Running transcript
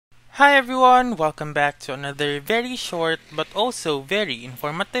Hi everyone! Welcome back to another very short but also very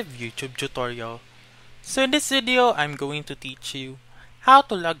informative YouTube tutorial. So in this video, I'm going to teach you how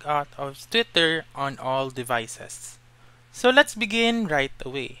to log out of Twitter on all devices. So let's begin right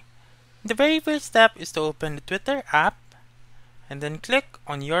away. The very first step is to open the Twitter app and then click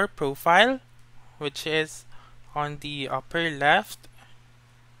on your profile, which is on the upper left,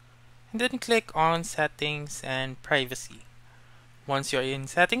 and then click on Settings and Privacy. Once you're in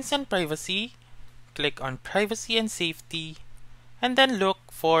Settings and Privacy, click on Privacy and Safety, and then look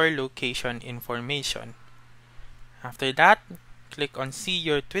for Location Information. After that, click on See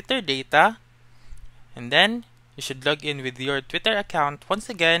Your Twitter Data, and then you should log in with your Twitter account once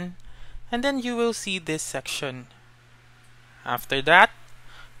again, and then you will see this section. After that,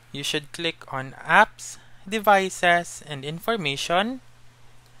 you should click on Apps, Devices, and Information,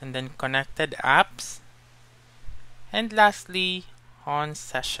 and then Connected Apps, and lastly, on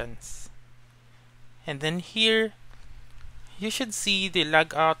Sessions. And then here, you should see the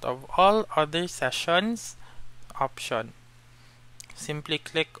log out of all other sessions option. Simply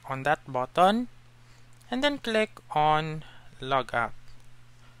click on that button and then click on log out.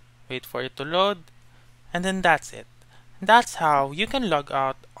 Wait for it to load, and then that's it. That's how you can log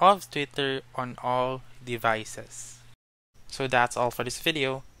out of Twitter on all devices. So that's all for this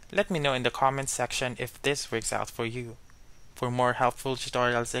video. Let me know in the comments section if this works out for you. For more helpful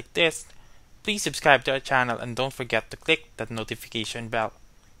tutorials like this, please subscribe to our channel and don't forget to click that notification bell.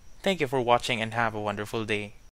 Thank you for watching and have a wonderful day.